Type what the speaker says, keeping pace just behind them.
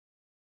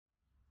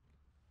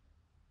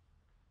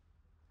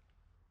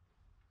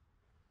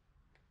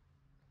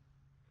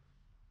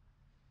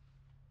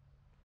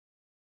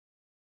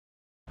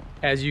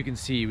As you can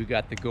see, we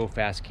got the Go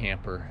Fast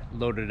camper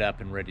loaded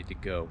up and ready to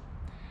go.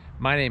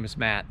 My name is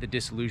Matt, the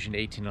Disillusioned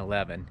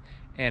 1811,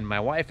 and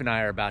my wife and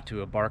I are about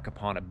to embark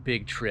upon a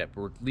big trip.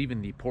 We're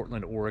leaving the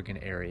Portland, Oregon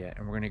area,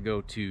 and we're going to go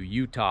to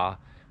Utah.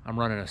 I'm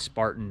running a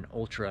Spartan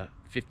Ultra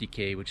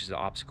 50K, which is an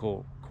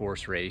obstacle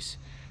course race.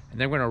 And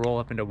then we're going to roll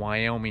up into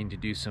Wyoming to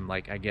do some,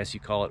 like, I guess you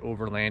call it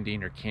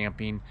overlanding or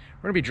camping.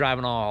 We're going to be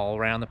driving all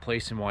around the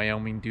place in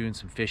Wyoming, doing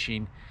some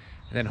fishing.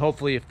 And then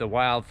hopefully, if the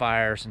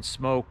wildfires and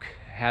smoke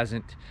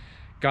hasn't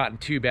gotten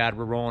too bad,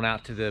 we're rolling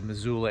out to the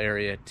Missoula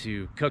area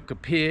to cook a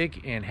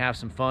pig and have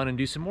some fun and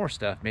do some more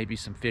stuff, maybe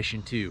some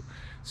fishing too.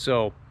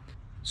 So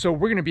we're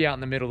going to be out in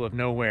the middle of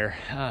nowhere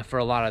for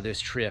a lot of this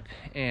trip.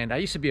 And I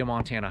used to be a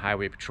Montana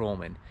highway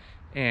patrolman,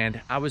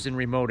 and I was in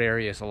remote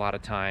areas a lot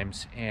of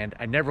times, and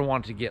I never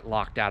wanted to get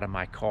locked out of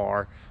my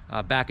car.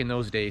 Back in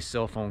those days,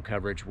 cell phone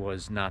coverage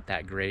was not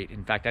that great.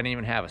 In fact, I didn't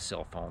even have a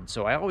cell phone,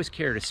 so I always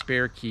carried a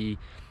spare key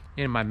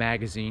in my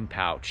magazine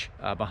pouch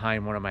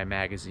behind one of my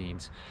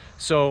magazines.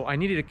 So I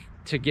needed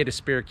to get a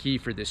spare key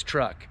for this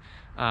truck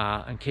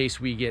in case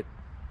we get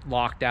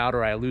locked out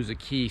or I lose a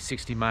key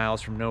 60 miles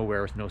from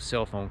nowhere with no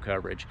cell phone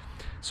coverage.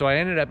 So I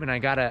ended up, and I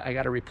got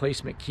a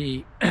replacement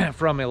key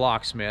from a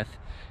locksmith,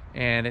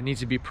 and it needs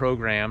to be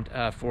programmed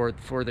for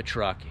the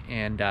truck.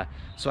 And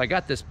so I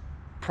got this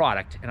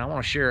product, and I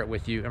want to share it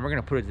with you, and we're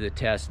going to put it to the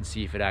test and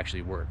see if it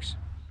actually works.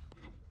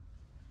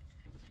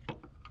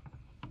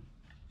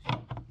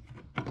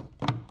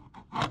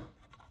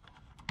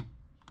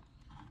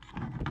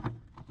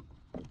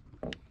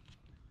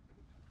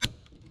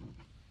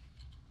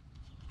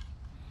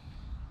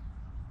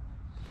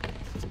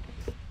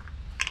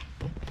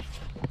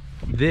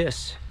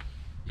 This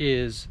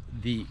is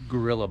the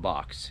Gorilla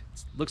Box.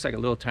 It looks like a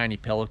little tiny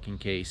Pelican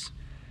case,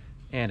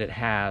 and it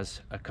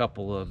has a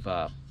couple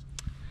of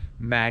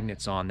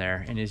magnets on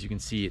there, and as you can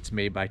see, it's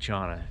made by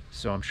China,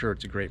 so I'm sure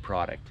it's a great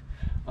product.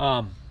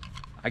 I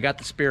got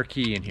the spare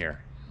key in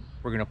here.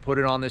 We're gonna put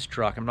it on this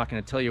truck. I'm not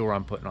gonna tell you where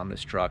I'm putting on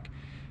this truck,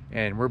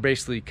 and we're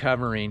basically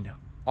covering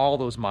all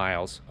those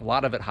miles, a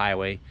lot of it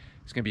highway.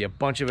 It's gonna be a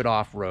bunch of it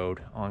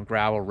off-road, on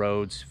gravel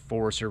roads,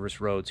 Forest Service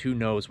roads, who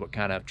knows what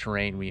kind of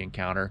terrain we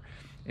encounter.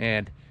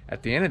 And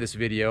at the end of this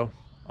video,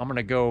 I'm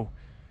gonna go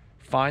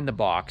find the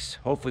box.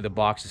 Hopefully the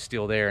box is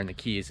still there and the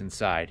key is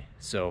inside.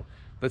 So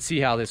let's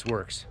see how this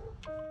works.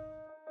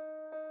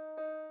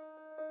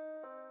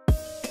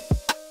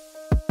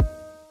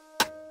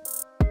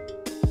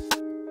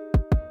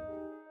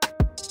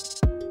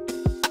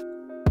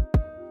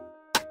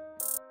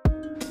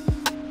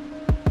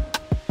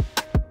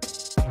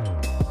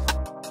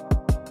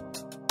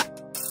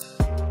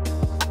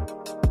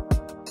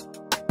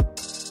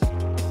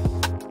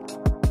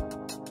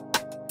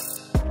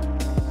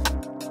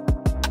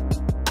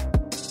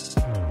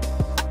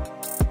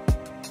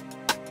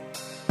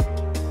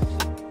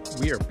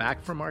 We are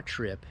back from our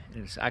trip,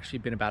 and it's actually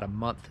been about a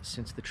month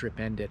since the trip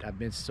ended. I've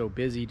been so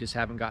busy, just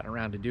haven't gotten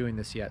around to doing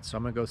this yet. So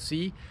I'm gonna go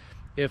see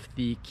if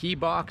the key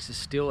box is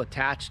still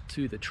attached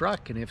to the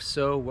truck, and if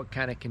so, what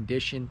kind of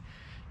condition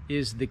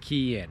is the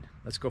key in.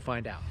 Let's go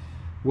find out.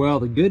 Well,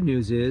 the good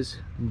news is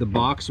the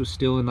box was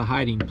still in the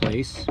hiding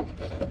place.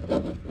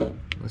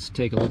 Let's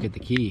take a look at the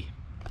key.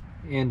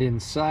 And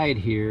inside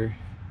here,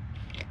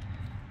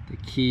 the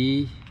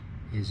key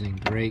is in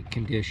great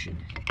condition.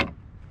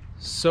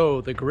 So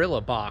the Gorilla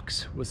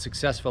Box was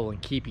successful in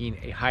keeping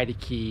a hidey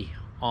key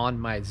on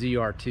my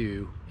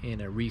ZR2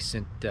 in a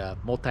recent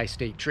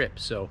multi-state trip.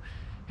 So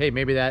hey,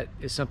 maybe that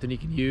is something you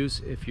can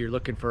use if you're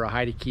looking for a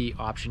hidey key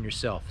option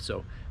yourself.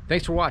 So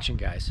thanks for watching,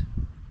 guys.